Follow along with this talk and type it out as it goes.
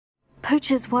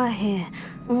poachers were here,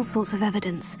 all sorts of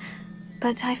evidence.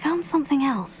 But I found something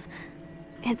else.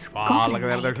 It's Fala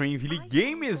galera da Joinville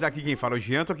Games, aqui quem fala é o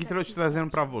Jean, tô aqui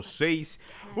trazendo pra vocês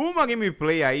uma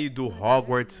gameplay aí do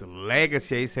Hogwarts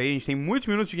Legacy. É isso aí, a gente tem muitos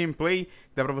minutos de gameplay,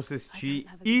 dá pra você assistir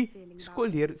e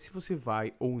escolher se você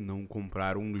vai ou não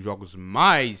comprar um dos jogos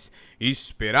mais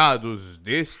esperados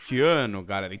deste ano,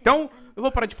 galera. Então, eu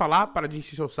vou parar de falar, parar de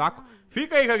encher seu saco,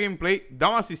 fica aí com a gameplay, dá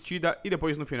uma assistida e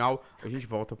depois no final a gente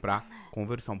volta pra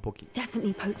conversar um pouquinho.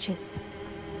 Definitely poachers.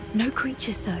 No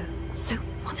creatures though. So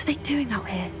what are they doing out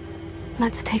here?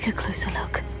 Let's take a closer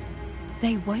look.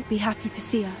 They won't be happy to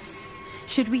see us.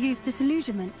 Should we use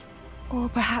disillusionment? Or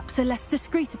perhaps a less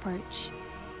discreet approach?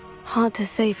 Hard to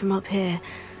say from up here.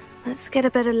 Let's get a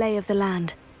better lay of the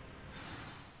land.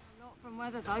 A lot from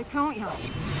weather though, can't you?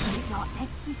 It's like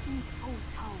everything's all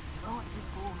told right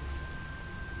before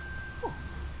you.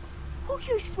 What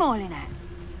are you smiling at?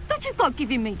 Don't you go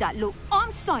giving me that look.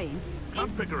 I'm saying... Can't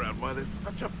figure out why there's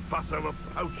such a fuss over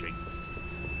poaching.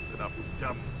 Enough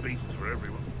dumb beasts for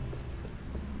everyone.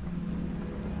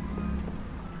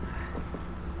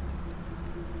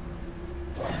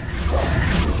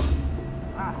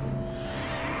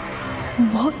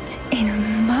 What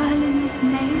in Merlin's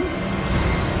name?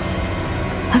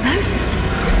 Are those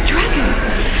dragons?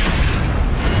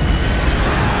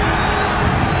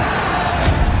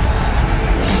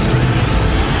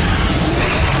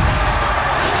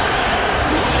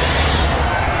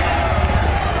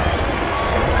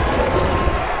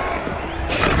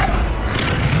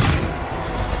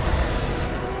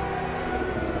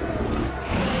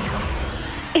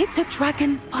 It's a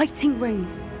dragon fighting ring.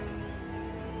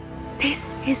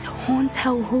 This is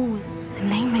Hauntel Hall. The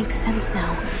name makes sense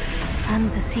now.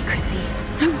 And the secrecy.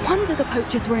 No wonder the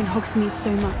poachers were in Hogsmeade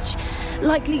so much.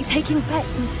 Likely taking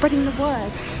bets and spreading the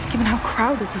word, given how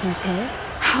crowded it is here.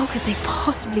 How could they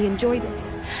possibly enjoy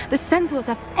this? The centaurs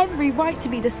have every right to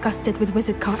be disgusted with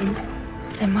wizard kind.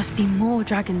 There must be more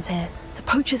dragons here. The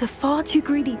poachers are far too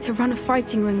greedy to run a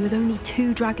fighting ring with only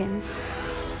 2 dragons.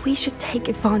 We should take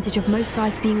advantage of most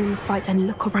eyes being in the fight and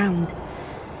look around.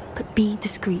 But be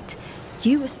discreet.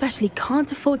 You especially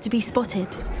can't afford to be spotted.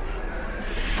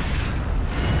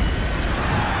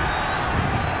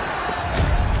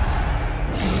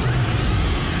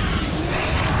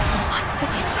 One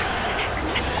footed back to the next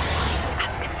and quiet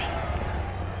as can be.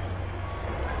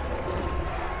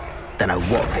 Don't know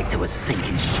what Victor was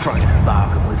thinking, striking a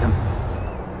bargain with them.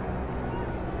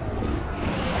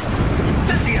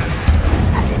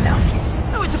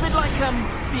 Oh, it's a bit like,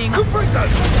 being...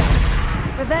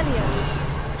 Revelio.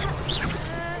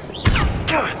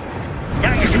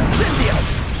 Incendio!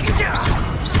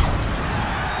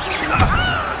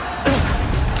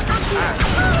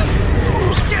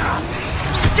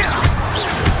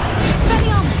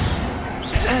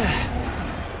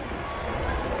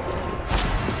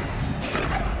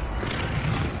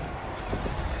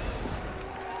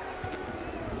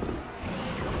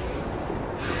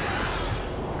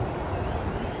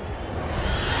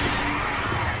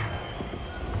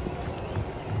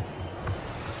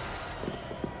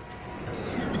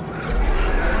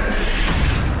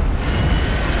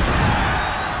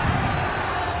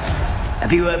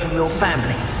 Have you heard from your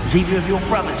family? Has either of your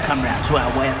brothers come round to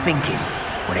our way of thinking?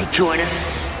 Will they join us?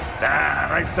 Nah,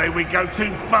 they say we go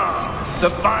too far. The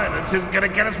violence isn't going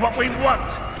to get us what we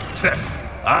want.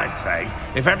 I say,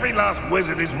 if every last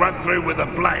wizard is run through with a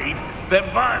blade, then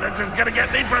violence is going to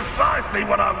get me precisely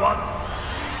what I want.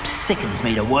 Sickens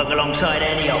me to work alongside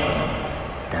any of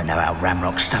them. Don't know how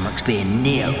Ramrock's stomach's being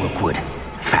near Rookwood.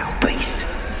 Foul beast.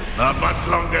 Not much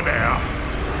longer now.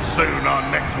 Soon our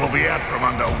necks will be out from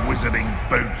under wizarding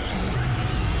boots.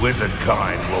 Wizard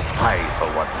kind will pay for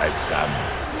what they've done.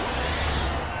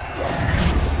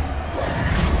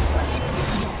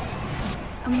 Yes.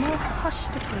 A more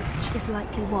hushed approach is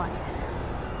likely wise.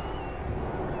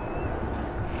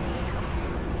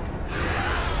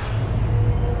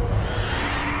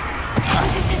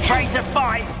 Afraid to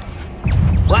fight?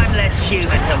 One less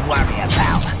human to worry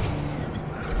about.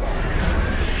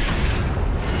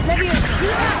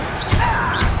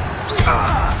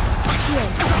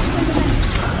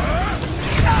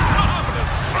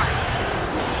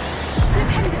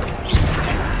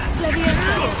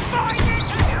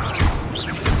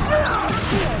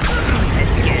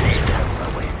 Let's get this over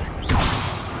with.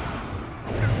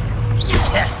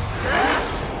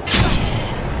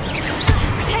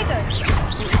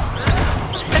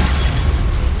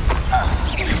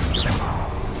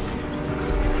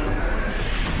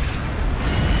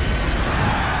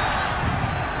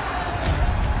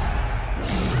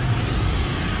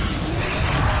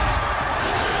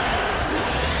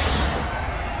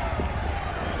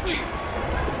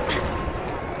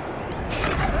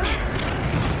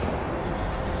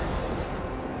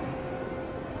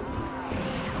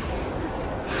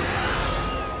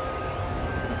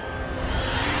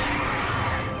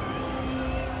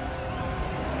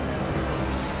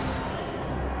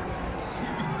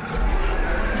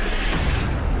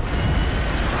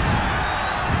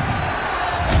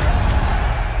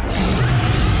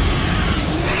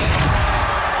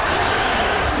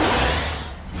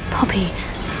 Poppy,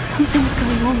 something's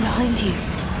going on behind you.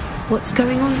 What's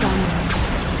going on down there?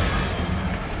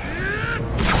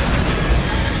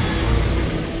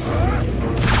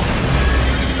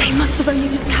 They must have only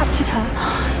just captured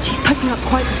her. She's putting up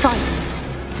quite the fight.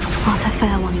 Not a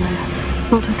fair one,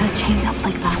 though. Not with her chained up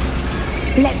like that.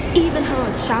 Let's even her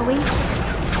odds, shall we?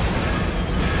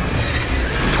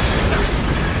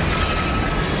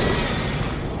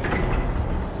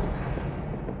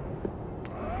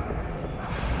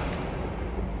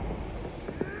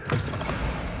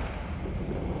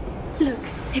 Look,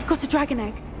 they've got a dragon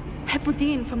egg.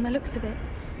 Hebridean from the looks of it.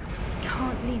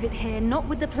 Can't leave it here, not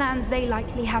with the plans they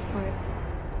likely have for it.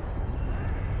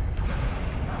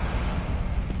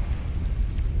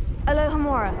 Aloha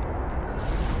Mora.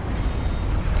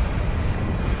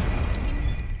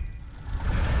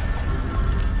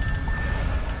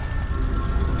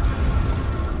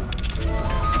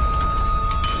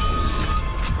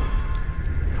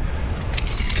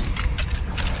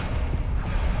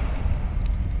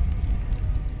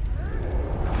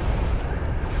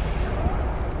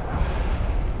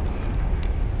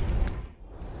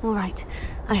 All right,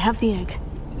 I have the egg.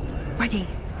 Ready.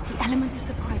 The element of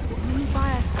surprise will only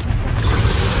buy us.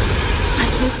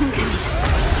 Let's make them count.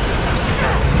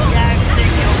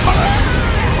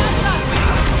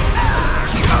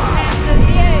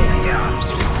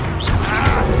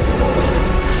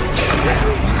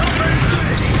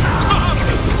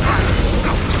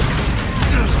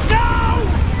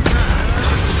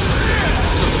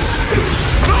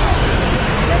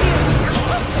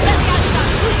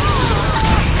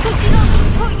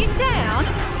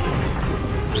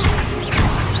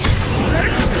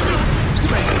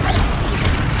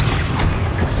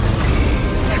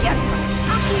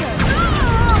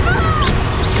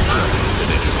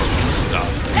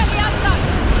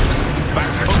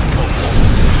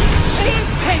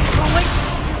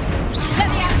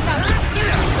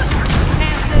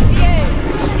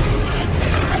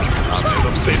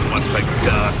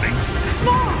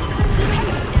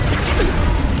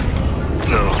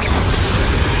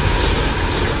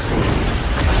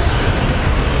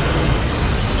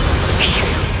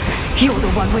 You're the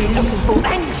one we're looking for,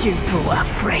 and you brought a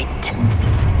friend.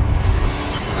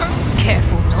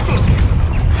 Careful not to.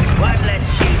 One less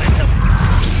human to...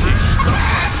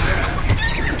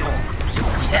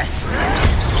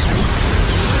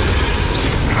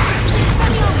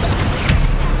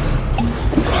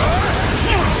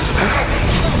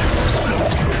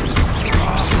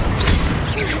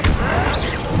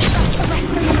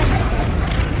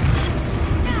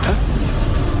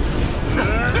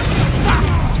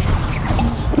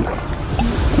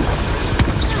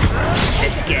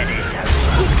 Let's get this out.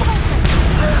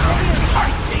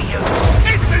 I see you.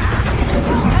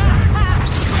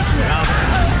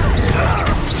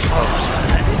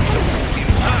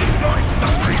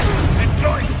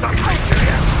 Enjoy something.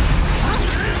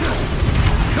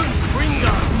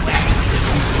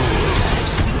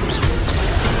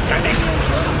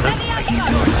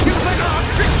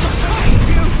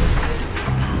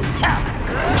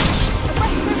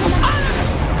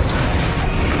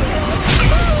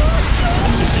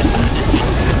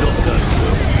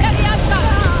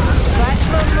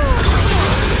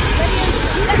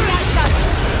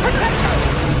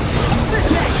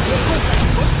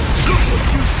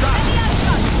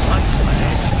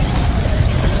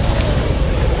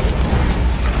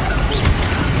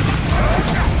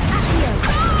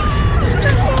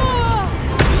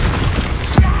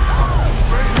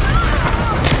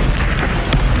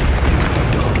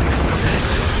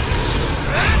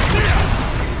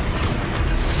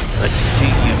 Let's see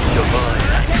you survive.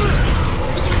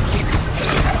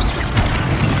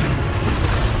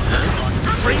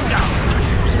 Bring down.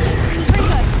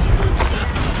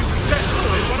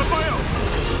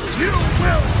 You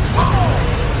will fall.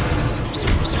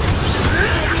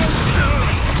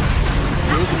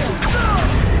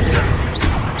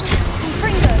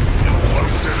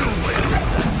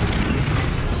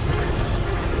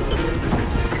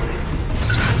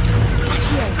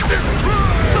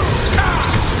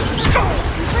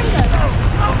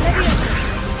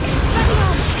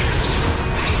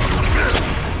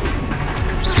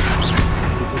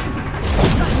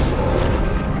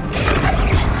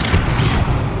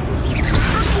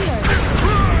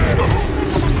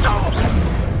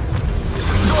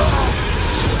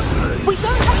 We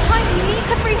don't have time. We need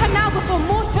to free her now before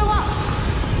more show up.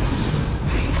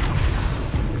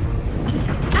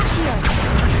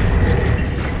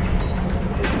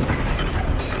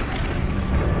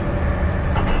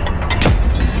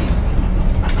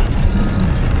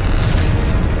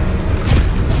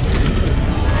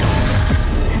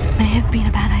 This may have been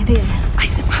a bad idea.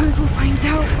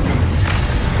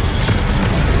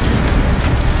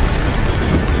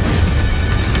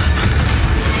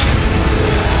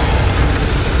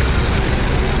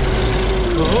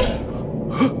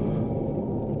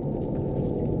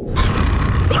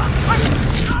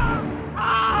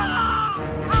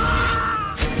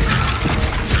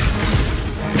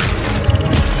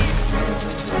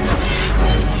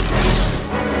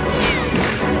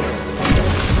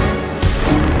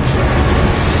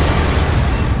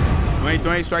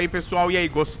 Então é isso aí, pessoal. E aí,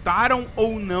 gostaram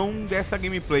ou não dessa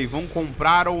gameplay? Vão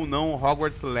comprar ou não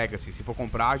Hogwarts Legacy? Se for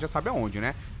comprar, já sabe aonde,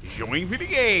 né? Joinville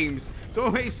Games.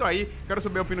 Então é isso aí. Quero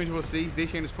saber a opinião de vocês.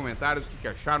 Deixem aí nos comentários o que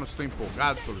acharam, se estão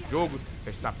empolgados pelo jogo, já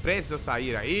está prestes a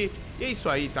sair aí. E é isso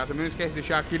aí, tá? Também não esquece de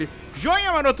deixar aquele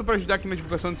joinha maroto pra ajudar aqui na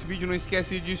divulgação desse vídeo. Não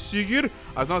esquece de seguir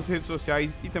as nossas redes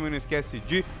sociais e também não esquece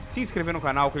de se inscrever no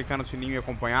canal, clicar no sininho e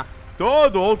acompanhar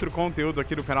todo outro conteúdo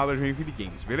aqui do canal da Joinville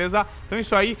Games, beleza? Então é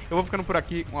isso aí, eu vou ficando por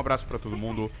aqui, um abraço pra todo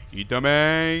mundo e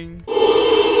também...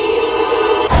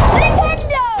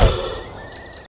 Nintendo!